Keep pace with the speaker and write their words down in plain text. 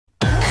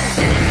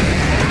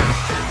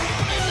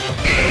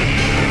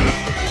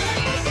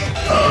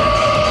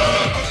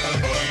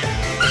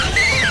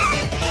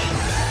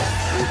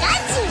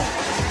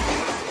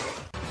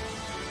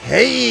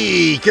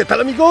¿Qué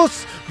tal,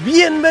 amigos?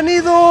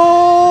 ¡Bienvenidos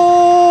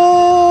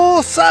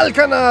al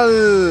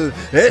canal!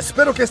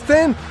 Espero que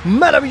estén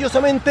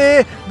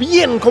maravillosamente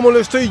bien como lo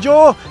estoy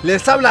yo.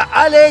 Les habla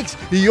Alex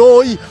y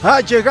hoy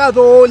ha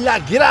llegado la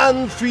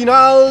gran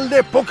final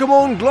de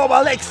Pokémon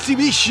Global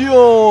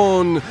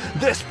Exhibition.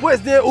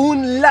 Después de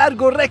un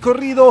largo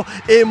recorrido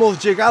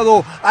hemos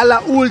llegado a la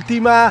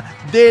última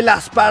de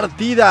las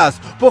partidas.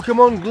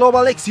 Pokémon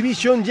Global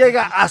Exhibition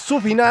llega a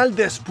su final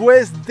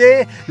después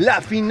de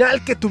la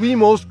final que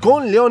tuvimos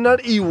con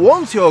Leonardo y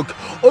Wonseok.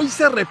 Hoy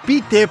se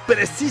repite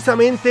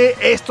precisamente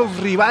estos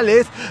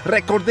rivales.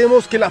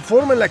 Recordemos que la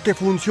forma en la que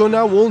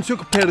funciona,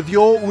 Wonseok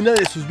perdió una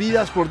de sus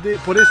vidas, por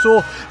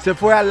eso se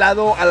fue al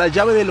lado a la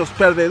llave de los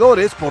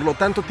perdedores, por lo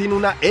tanto tiene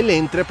una L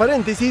entre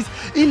paréntesis,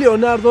 y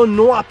Leonardo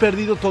no ha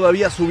perdido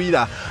todavía su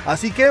vida,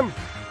 así que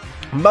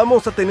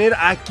vamos a tener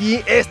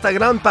aquí esta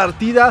gran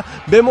partida.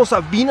 Vemos a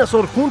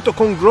Venusaur junto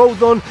con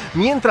Groudon,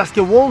 mientras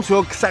que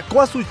Wonseok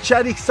sacó a su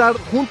Charizard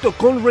junto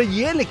con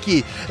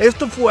Remake.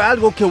 Esto fue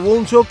algo que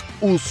Wonseok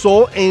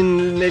usó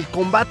en el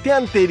combate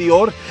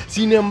anterior.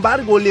 Sin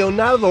embargo,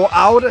 Leonardo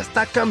ahora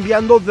está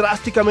cambiando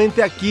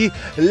drásticamente aquí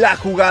la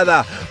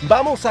jugada.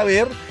 Vamos a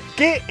ver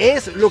 ¿qué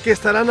es lo que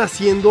estarán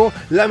haciendo?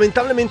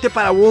 Lamentablemente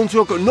para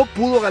Wonseok no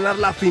pudo ganar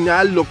la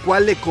final, lo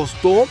cual le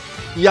costó.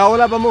 Y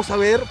ahora vamos a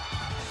ver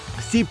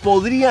si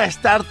podría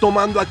estar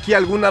tomando aquí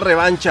alguna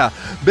revancha.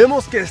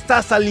 Vemos que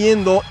está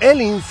saliendo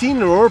el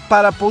Incineroar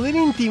para poder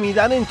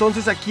intimidar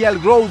entonces aquí al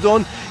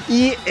Groudon,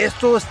 y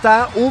esto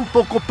está un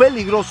poco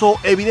peligroso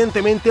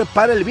evidentemente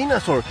para el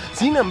Venusaur.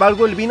 Sin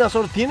embargo, el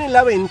Venusaur tiene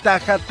la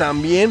ventaja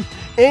también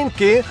en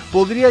que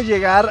podría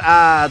llegar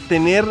a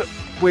tener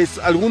pues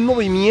algún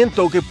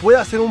movimiento que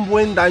pueda hacer un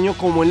buen daño,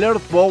 como el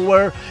Earth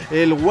Power,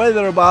 el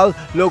Weather Ball,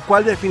 lo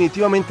cual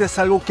definitivamente es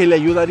algo que le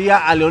ayudaría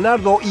a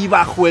Leonardo. Y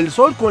bajo el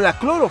sol con la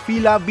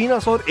clorofila,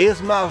 Venusaur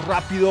es más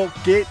rápido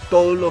que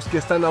todos los que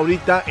están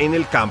ahorita en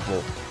el campo.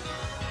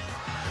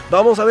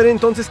 Vamos a ver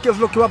entonces qué es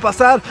lo que va a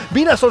pasar.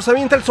 Venusaur se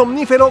avienta el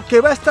somnífero,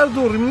 que va a estar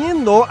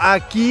durmiendo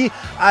aquí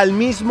al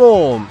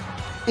mismo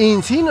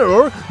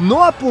Incineroar,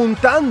 no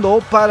apuntando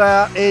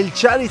para el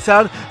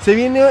Charizard. Se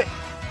viene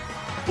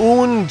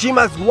un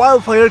G-Max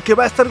Wildfire que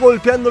va a estar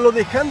golpeándolo,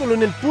 dejándolo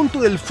en el punto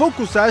del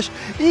Focus Sash,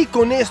 y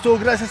con esto,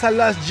 gracias a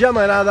las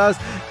llamaradas,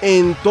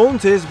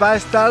 entonces va a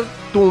estar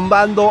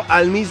tumbando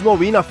al mismo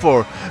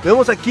Venusaur.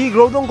 Vemos aquí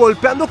Groudon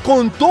golpeando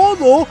con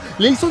todo,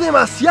 le hizo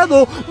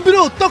demasiado.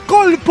 ¡Bruto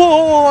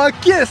Colpo!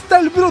 Aquí está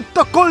el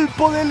Bruto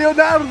Colpo de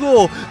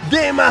Leonardo.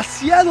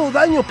 Demasiado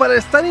daño para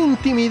estar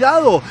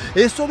intimidado.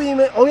 Eso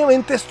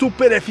obviamente es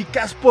súper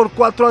eficaz por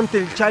 4 ante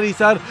el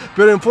Charizard,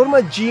 pero en forma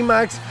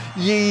G-Max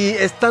y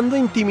estando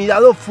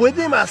intimidado fue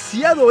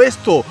demasiado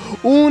esto.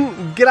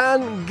 Un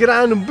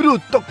gran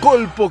Bruto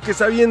Colpo que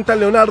se avienta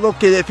Leonardo,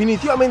 que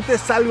definitivamente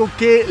es algo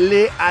que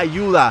le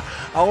ayuda.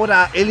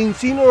 Ahora el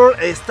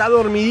Incineroar está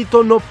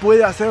dormidito, no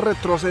puede hacer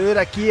retroceder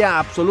aquí a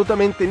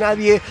absolutamente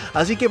nadie,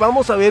 así que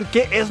vamos a ver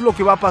qué es lo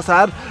que va a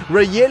pasar.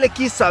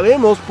 Remake,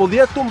 sabemos,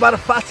 podría tumbar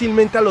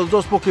fácilmente a los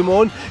dos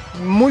Pokémon.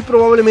 Muy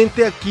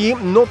probablemente aquí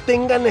no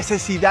tenga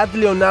necesidad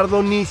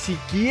Leonardo ni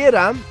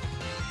siquiera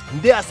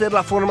de hacer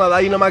la forma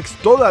Dynamax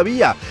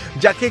todavía,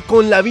 ya que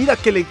con la vida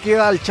que le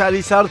queda al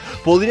Charizard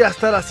podría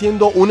estar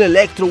haciendo un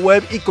Electro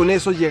Web y con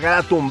eso llegar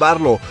a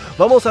tumbarlo.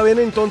 Vamos a ver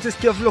entonces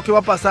qué es lo que va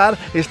a pasar.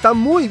 Está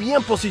muy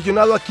bien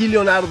posicionado aquí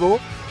Leonardo,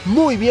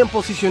 muy bien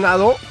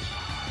posicionado,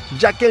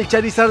 ya que el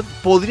Charizard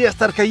podría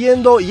estar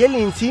cayendo y el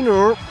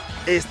Incineroar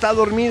está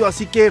dormido,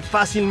 así que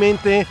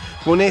fácilmente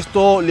con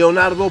esto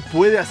Leonardo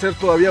puede hacer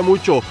todavía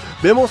mucho.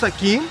 Vemos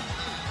aquí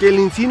que el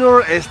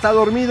Incineroar está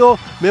dormido.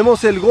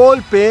 Vemos el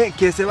golpe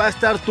que se va a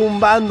estar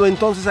tumbando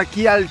entonces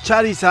aquí al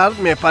Charizard.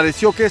 Me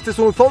pareció que este es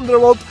un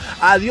Thunderbolt.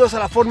 Adiós a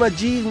la forma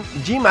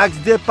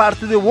G-Max de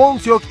parte de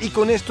Wonseok, y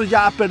con esto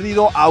ya ha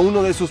perdido a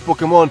uno de sus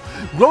Pokémon.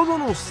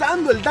 Groudon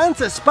usando el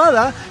Danza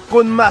Espada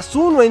con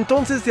 +1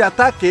 entonces de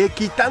ataque,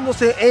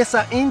 quitándose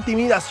esa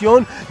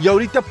intimidación, y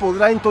ahorita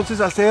podrá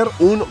entonces hacer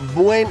un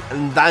buen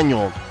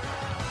daño.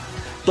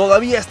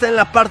 Todavía está en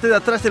la parte de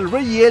atrás el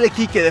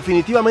Remake, que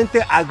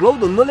definitivamente a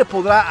Groudon no le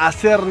podrá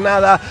hacer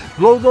nada.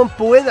 Groudon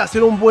puede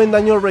hacer un buen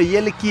daño a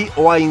Remake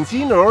o a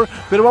Incineroar,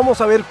 pero vamos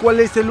a ver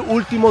cuál es el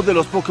último de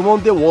los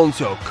Pokémon de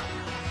Wonseok.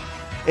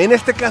 En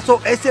este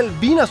caso es el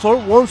Venusaur.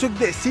 Wonseok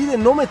decide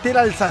no meter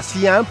al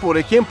Zacian, por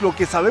ejemplo,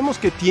 que sabemos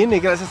que tiene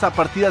gracias a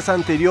partidas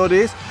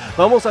anteriores.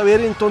 Vamos a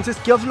ver entonces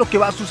qué es lo que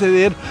va a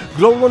suceder.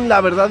 Groudon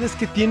la verdad es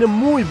que tiene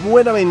muy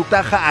buena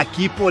ventaja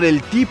aquí por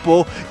el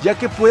tipo, ya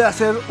que puede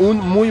hacer un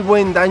muy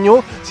buen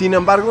daño. Sin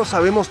embargo,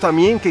 sabemos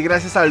también que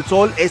gracias al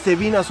sol ese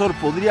Venusaur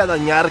podría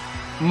dañar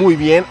muy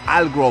bien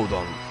al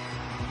Groudon.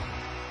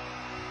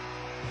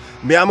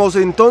 Veamos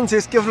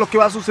entonces qué es lo que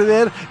va a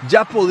suceder.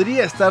 Ya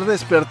podría estar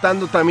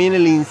despertando también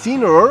el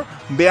Incineroar.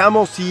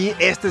 Veamos si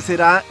este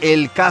será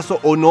el caso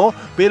o no,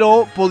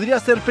 pero podría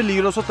ser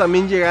peligroso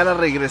también llegar a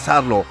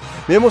regresarlo.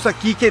 Vemos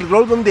aquí que el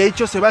Groudon de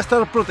hecho se va a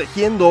estar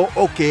protegiendo,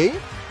 ok.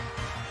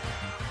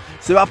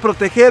 se va a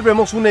proteger.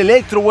 Vemos un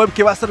Electro Web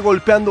que va a estar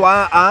golpeando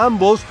a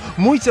ambos,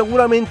 muy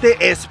seguramente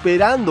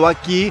esperando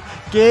aquí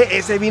que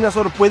ese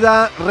Venusaur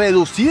pueda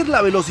reducir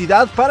la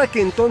velocidad para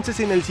que entonces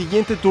en el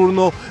siguiente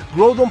turno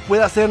Groudon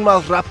pueda ser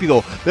más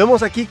rápido.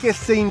 Vemos aquí que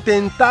se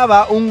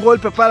intentaba un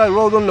golpe para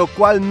Groudon, lo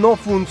cual no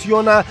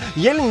funciona,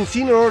 y el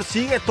Incineroar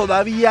sigue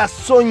todavía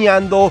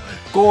soñando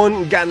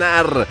con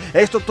ganar.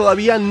 Esto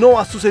todavía no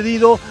ha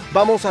sucedido.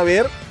 Vamos a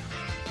ver.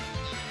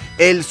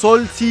 El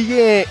sol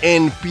sigue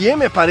en pie,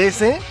 me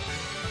parece.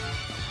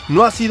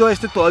 No ha sido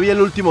este todavía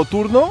el último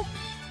turno.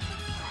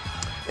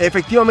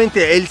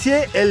 Efectivamente,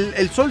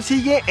 el sol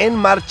sigue en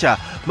marcha.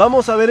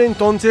 Vamos a ver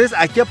entonces,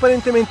 aquí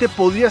aparentemente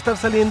podría estar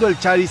saliendo el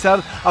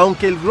Charizard,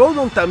 aunque el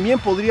Groudon también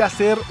podría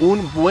hacer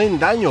un buen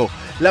daño.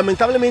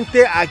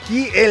 Lamentablemente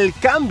aquí el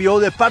cambio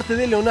de parte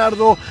de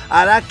Leonardo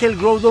hará que el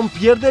Groudon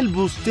pierda el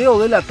busteo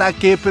del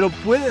ataque, pero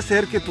puede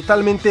ser que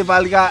totalmente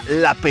valga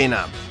la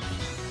pena.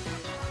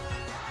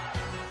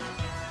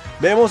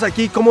 Vemos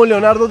aquí cómo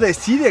Leonardo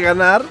decide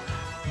ganar,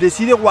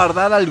 decide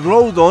guardar al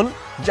Groudon,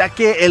 ya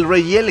que el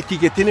Remake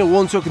que tiene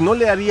Wonseok no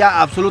le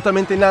haría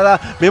absolutamente nada.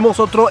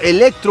 Vemos otro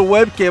Electro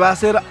Web que va a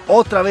hacer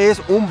otra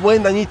vez un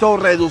buen dañito,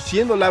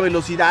 reduciendo la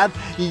velocidad,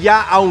 y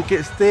ya aunque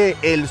esté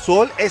el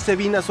sol, ese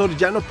Venusaur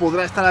ya no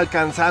podrá estar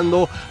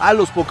alcanzando a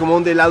los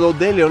Pokémon del lado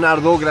de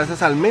Leonardo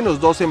gracias al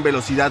 -2 en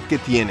velocidad que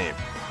tiene.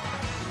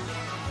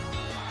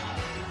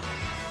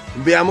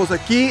 Veamos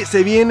aquí,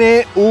 se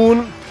viene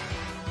un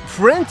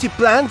Frenzy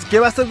Plant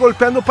que va a estar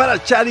golpeando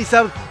para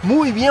Charizard.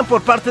 Muy bien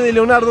por parte de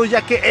Leonardo,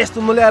 ya que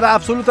esto no le hará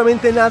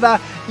absolutamente nada.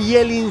 Y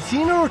el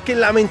Incineroar que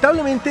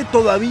lamentablemente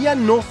todavía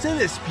no se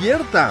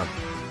despierta.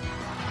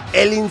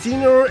 El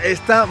Incineroar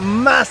está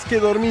más que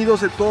dormido,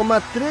 se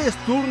toma 3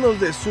 turnos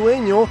de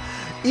sueño.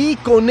 Y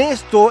con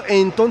esto,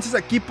 entonces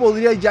aquí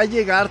podría ya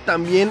llegar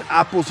también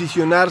a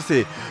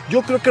posicionarse.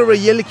 Yo creo que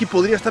Remake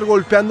podría estar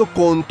golpeando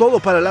con todo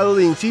para el lado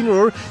de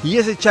Incineroar, y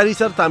ese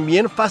Charizard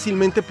también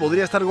fácilmente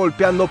podría estar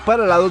golpeando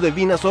para el lado de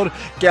Venusaur,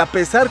 que a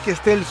pesar que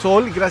esté el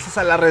sol, gracias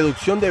a la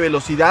reducción de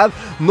velocidad,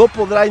 no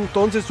podrá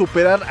entonces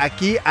superar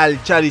aquí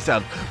al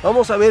Charizard.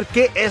 Vamos a ver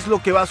qué es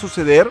lo que va a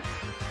suceder.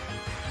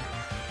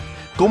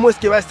 Cómo es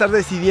que va a estar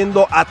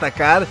decidiendo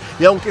atacar,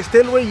 y aunque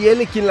esté el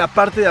Remake en la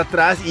parte de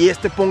atrás y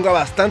este ponga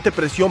bastante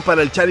presión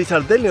para el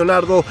Charizard de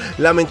Leonardo,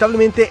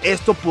 lamentablemente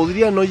esto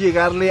podría no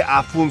llegarle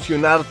a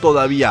funcionar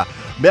todavía.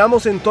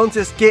 Veamos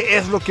entonces qué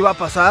es lo que va a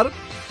pasar.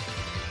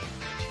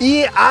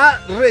 Y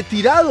ha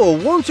retirado,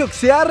 Wonseok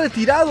se ha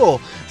retirado.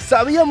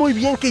 Sabía muy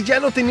bien que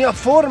ya no tenía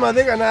forma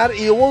de ganar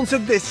y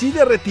Wonseok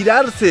decide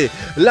retirarse.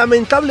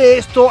 Lamentable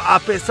esto, a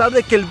pesar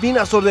de que el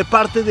Venusaur de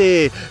parte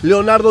de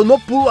Leonardo no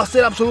pudo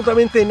hacer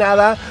absolutamente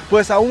nada,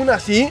 pues aún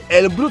así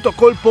el bruto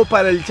colpo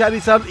para el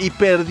Charizard, y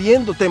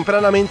perdiendo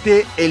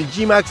tempranamente el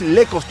G-Max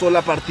le costó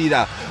la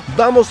partida.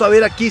 Vamos a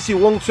ver aquí si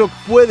Wonseok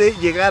puede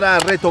llegar a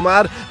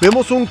retomar.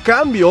 Vemos un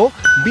cambio,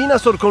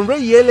 Venusaur con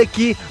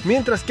Remake,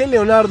 mientras que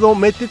Leonardo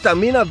mete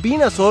también a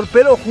Venusaur,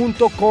 pero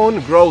junto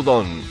con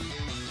Groudon.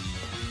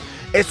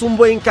 Es un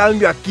buen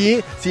cambio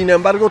aquí, sin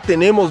embargo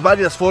tenemos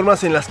varias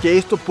formas en las que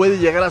esto puede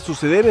llegar a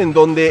suceder, en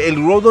donde el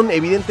Groudon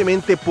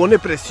evidentemente pone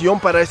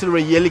presión para ese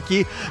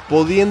Remake,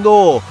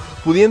 pudiendo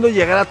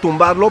llegar a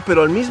tumbarlo,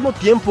 pero al mismo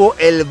tiempo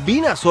el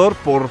Venusaur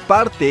por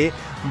parte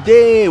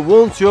de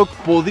Wonseok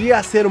podría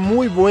hacer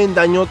muy buen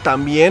daño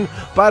también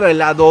para el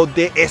lado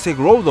de ese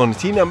Groudon.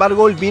 Sin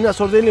embargo, el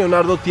Venusaur de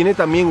Leonardo tiene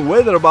también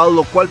Weather Ball,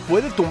 lo cual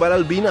puede tumbar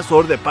al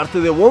Venusaur de parte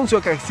de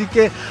Wonseok. Así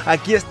que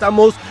aquí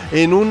estamos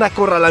en un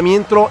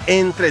acorralamiento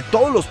entre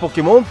todos los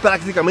Pokémon.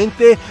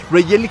 Prácticamente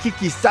Remake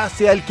quizás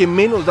sea el que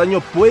menos daño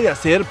puede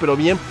hacer, pero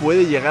bien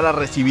puede llegar a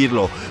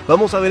recibirlo.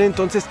 Vamos a ver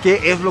entonces qué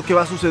es lo que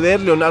va a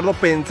suceder. Leonardo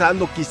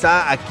pensando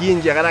quizá aquí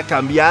en llegar a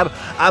cambiar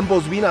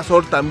ambos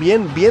Venusaur,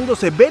 también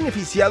viéndose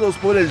beneficiados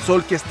por el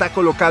sol que está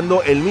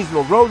colocando el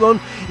mismo Groudon,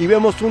 y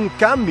vemos un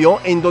cambio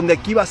en donde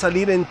aquí va a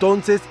salir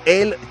entonces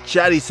el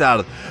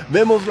Charizard.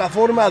 Vemos la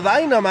forma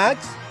Dynamax.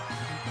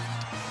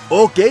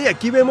 Ok,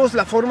 aquí vemos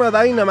la forma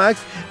Dynamax,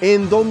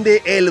 en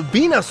donde el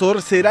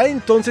Venusaur será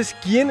entonces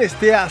quien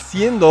esté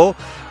haciendo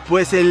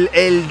pues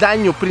el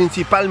daño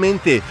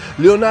principalmente.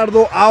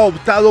 Leonardo ha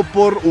optado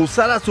por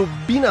usar a su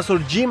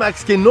Venusaur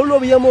G-Max, que no lo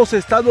habíamos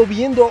estado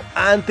viendo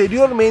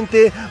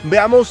anteriormente.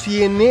 Veamos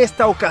si en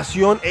esta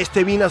ocasión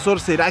este Venusaur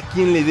será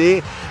quien le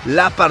dé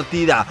la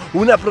partida.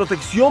 Una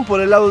protección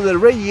por el lado del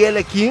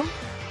Remake.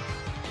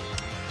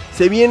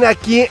 Se viene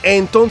aquí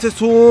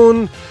entonces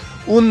un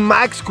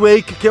Max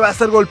Quake que va a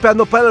estar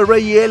golpeando para el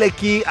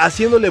Remake,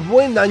 haciéndole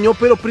buen daño,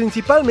 pero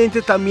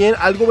principalmente también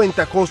algo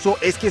ventajoso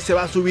es que se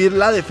va a subir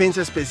la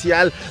defensa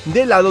especial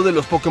del lado de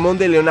los Pokémon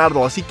de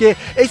Leonardo, así que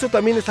eso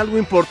también es algo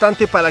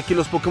importante para que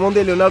los Pokémon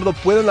de Leonardo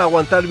puedan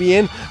aguantar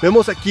bien.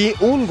 Vemos aquí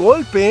un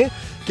golpe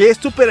que es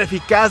súper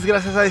eficaz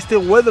gracias a este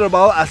Weather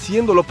Ball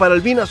haciéndolo para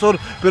el Venusaur,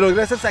 pero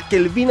gracias a que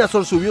el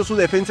Venusaur subió su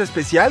defensa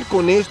especial,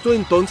 con esto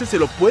entonces se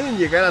lo pueden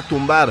llegar a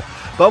tumbar.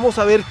 Vamos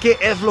a ver qué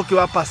es lo que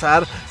va a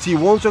pasar, si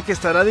Wonseok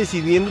estará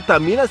decidiendo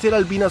también hacer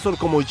al Venusaur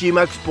como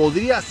G-Max,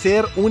 podría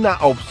ser una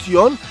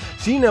opción.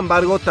 Sin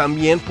embargo,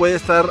 también puede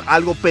estar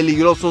algo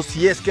peligroso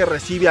si es que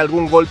recibe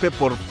algún golpe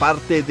por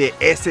parte de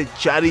ese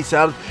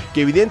Charizard,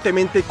 que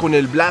evidentemente con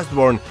el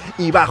Blastburn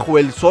y bajo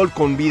el sol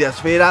con vida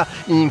esfera,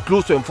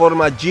 incluso en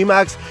forma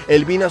G-Max,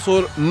 el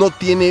Venusaur no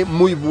tiene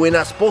muy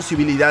buenas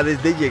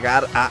posibilidades de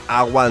llegar a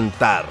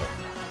aguantar.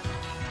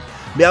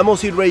 Veamos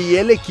si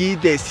Remake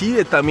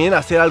decide también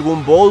hacer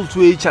algún Volt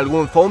Switch,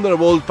 algún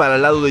Thunderbolt para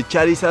el lado de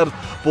Charizard.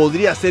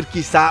 Podría ser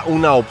quizá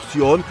una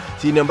opción.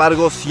 Sin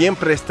embargo,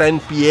 siempre está en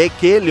pie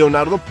que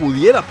Leonardo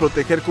pudiera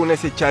proteger con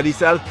ese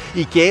Charizard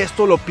y que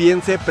esto lo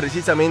piense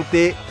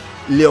precisamente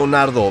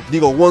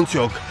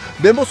Wonseok.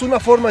 Vemos una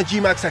forma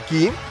G-Max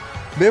aquí.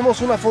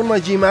 Vemos una forma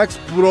G-Max.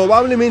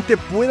 Probablemente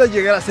pueda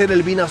llegar a ser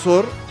el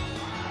Venusaur.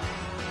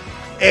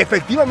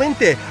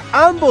 Efectivamente,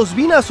 ambos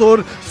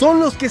Venusaur son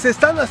los que se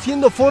están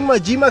haciendo forma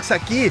G-Max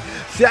aquí.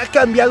 Se ha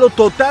cambiado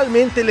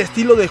totalmente el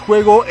estilo de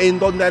juego, en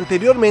donde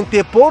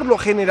anteriormente por lo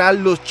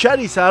general los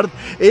Charizard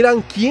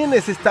eran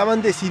quienes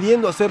estaban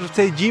decidiendo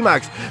hacerse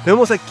G-Max.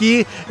 Vemos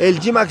aquí el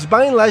G-Max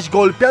Vinelash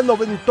golpeando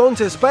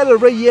entonces para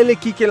el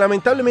Remake, que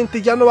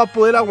lamentablemente ya no va a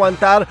poder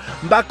aguantar.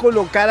 Va a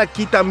colocar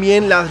aquí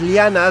también las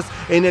lianas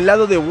en el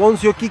lado de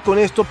Wonseok y con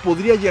esto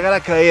podría llegar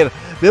a caer.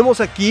 Vemos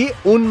aquí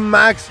un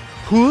Max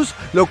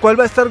lo cual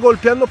va a estar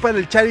golpeando para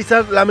el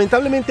Charizard.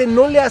 Lamentablemente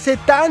no le hace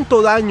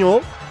tanto daño.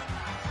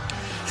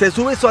 Se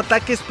sube su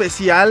ataque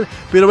especial,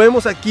 pero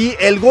vemos aquí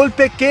el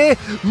golpe que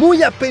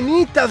muy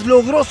apenitas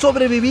logró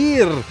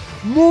sobrevivir.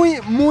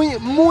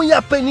 Muy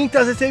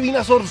apenitas ese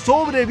Venusaur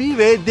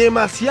sobrevive.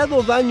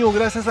 Demasiado daño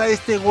gracias a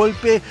este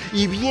golpe.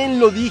 Y bien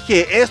lo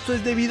dije, esto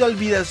es debido al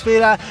vida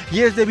esfera y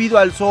es debido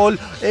al sol.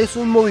 Es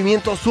un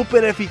movimiento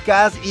súper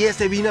eficaz y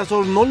ese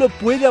Venusaur no lo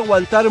puede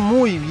aguantar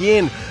muy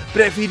bien.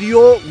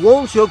 Prefirió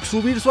Wonseok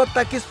subir su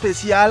ataque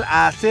especial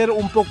a hacer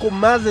un poco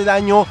más de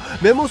daño.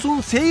 Vemos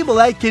un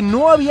Sableye que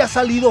no había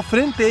salido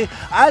frente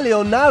a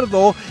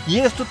Leonardo y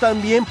esto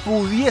también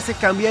pudiese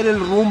cambiar el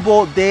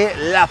rumbo de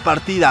la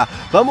partida.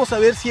 Vamos a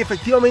ver si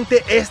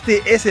efectivamente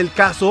este es el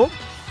caso.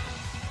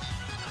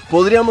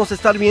 Podríamos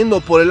estar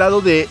viendo por el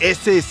lado de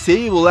ese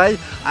Sableye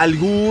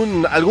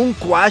algún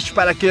quash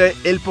para que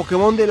el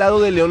Pokémon del lado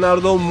de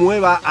Leonardo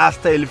mueva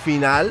hasta el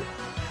final,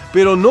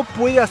 pero no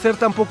puede hacer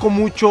tampoco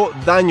mucho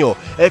daño.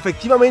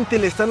 Efectivamente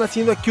le están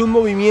haciendo aquí un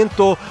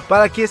movimiento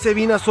para que ese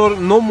Venusaur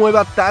no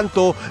mueva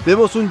tanto.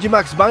 Vemos un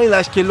G-Max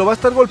Vinelash que lo va a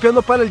estar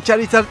golpeando para el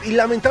Charizard y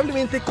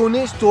lamentablemente con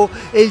esto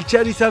el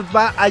Charizard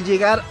va a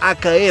llegar a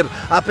caer.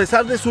 A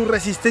pesar de su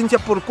resistencia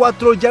por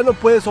 4 ya no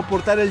puede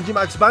soportar el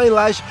G-Max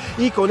Vinelash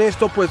y con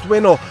esto pues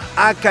bueno,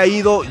 ha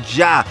caído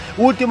ya.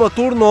 Último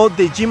turno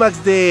de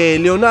G-Max de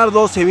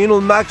Leonardo, se viene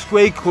un Max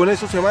Quake, con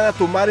eso se van a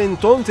tomar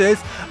entonces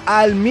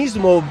al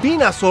mismo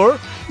Venusaur.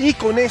 Y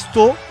con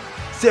esto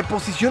se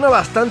posiciona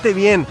bastante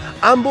bien.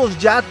 Ambos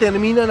ya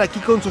terminan aquí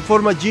con su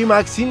forma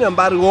G-Max. Sin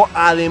embargo,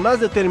 además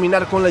de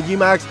terminar con la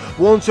G-Max,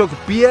 Wonseok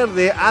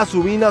pierde a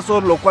su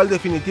Venusaur, lo cual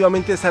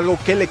definitivamente es algo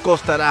que le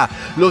costará.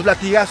 Los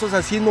latigazos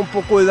haciendo un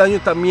poco de daño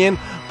también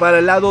para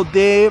el lado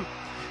de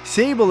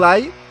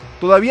Sableye.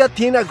 Todavía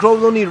tiene a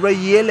Groudon y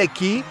Remake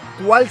aquí.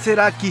 ¿Cuál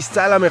será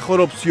quizá la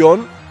mejor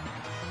opción?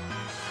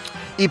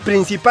 Y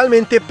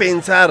principalmente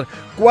pensar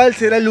cuál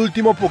será el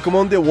último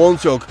Pokémon de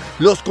Wonseok.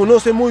 Los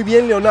conoce muy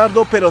bien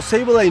Leonardo, pero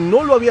Sableye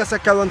no lo había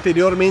sacado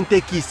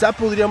anteriormente. Quizá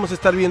podríamos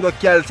estar viendo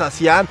aquí al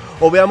Zacian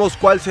o veamos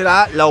cuál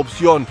será la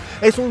opción.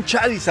 Es un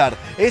Charizard,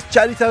 es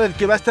Charizard el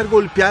que va a estar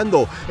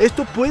golpeando.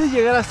 Esto puede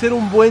llegar a ser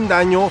un buen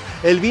daño.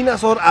 El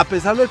Venusaur, a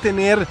pesar de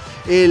tener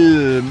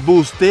el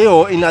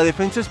busteo en la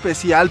defensa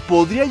especial,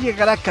 podría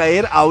llegar a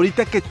caer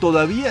ahorita que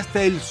todavía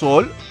está el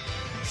sol.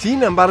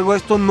 Sin embargo,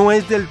 esto no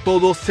es del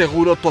todo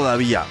seguro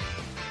todavía.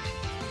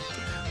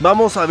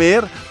 Vamos a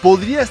ver,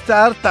 podría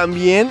estar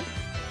también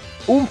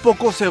un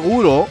poco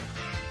seguro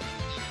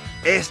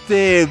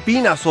este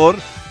Venusaur,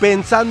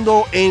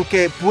 pensando en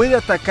que puede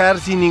atacar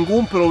sin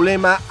ningún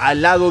problema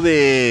al lado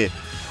de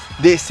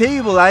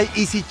Sableye.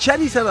 Y si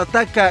Charizard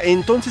ataca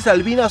entonces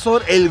al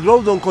Venusaur, el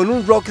Groudon con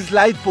un Rock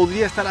Slide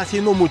podría estar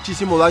haciendo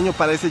muchísimo daño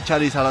para ese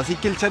Charizard. Así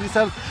que el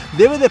Charizard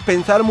debe de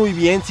pensar muy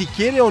bien si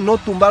quiere o no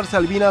tumbarse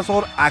al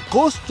Venusaur a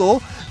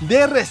costo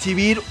de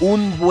recibir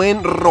un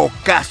buen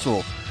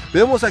rocazo.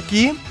 Vemos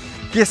aquí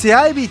que se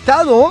ha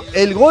evitado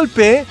el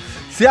golpe,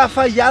 se ha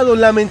fallado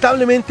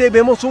lamentablemente.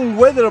 Vemos un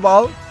Weather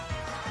Ball.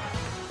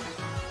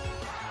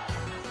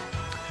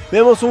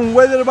 Vemos un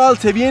Weather Ball,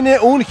 se viene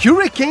un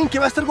Hurricane que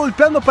va a estar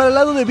golpeando para el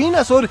lado de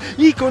Venusaur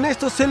y con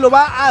esto se lo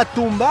va a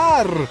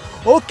tumbar.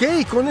 Ok,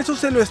 con eso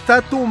se lo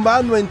está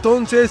tumbando.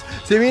 Entonces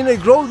se viene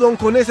Groudon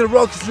con ese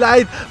Rock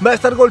Slide. Va a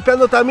estar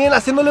golpeando también,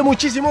 haciéndole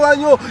muchísimo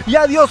daño. Y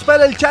adiós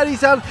para el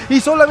Charizard.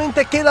 Y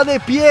solamente queda de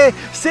pie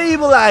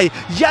Sableye.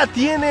 Ya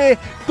tiene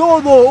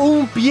todo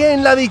un pie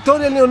en la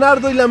victoria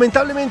Leonardo. Y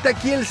lamentablemente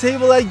aquí el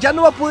Sableye ya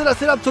no va a poder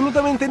hacer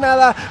absolutamente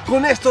nada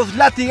con estos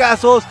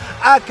latigazos.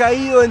 Ha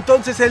caído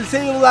entonces el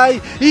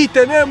Sableye. Y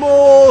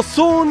tenemos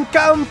un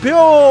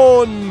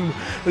campeón.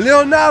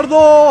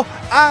 Leonardo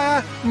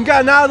ha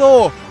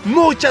ganado.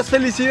 Muchas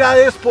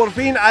felicidades por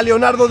fin a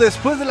Leonardo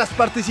después de las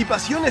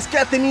participaciones que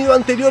ha tenido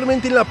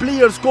anteriormente en la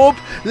Players Cup.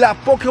 La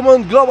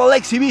Pokémon Global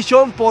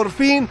Exhibition por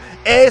fin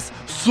es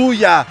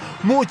suya.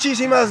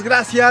 Muchísimas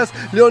gracias,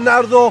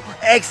 Leonardo.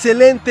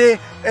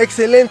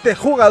 Excelente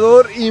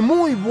jugador y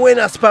muy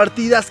buenas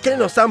partidas que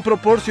nos han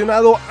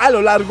proporcionado a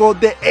lo largo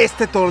de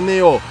este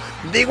torneo.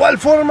 De igual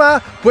forma,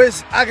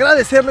 pues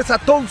agradecerles a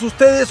todos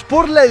ustedes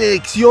por la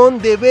elección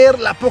de ver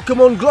la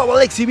Pokémon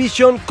Global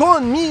Exhibition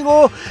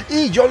conmigo,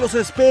 y yo los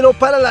espero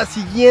para las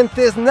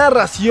siguientes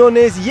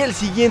narraciones y el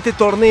siguiente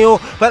torneo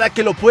para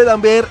que lo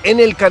puedan ver en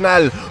el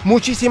canal.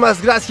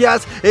 Muchísimas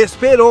gracias,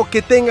 espero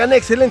que tengan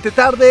excelente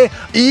tarde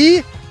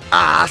y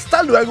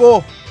 ¡hasta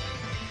luego!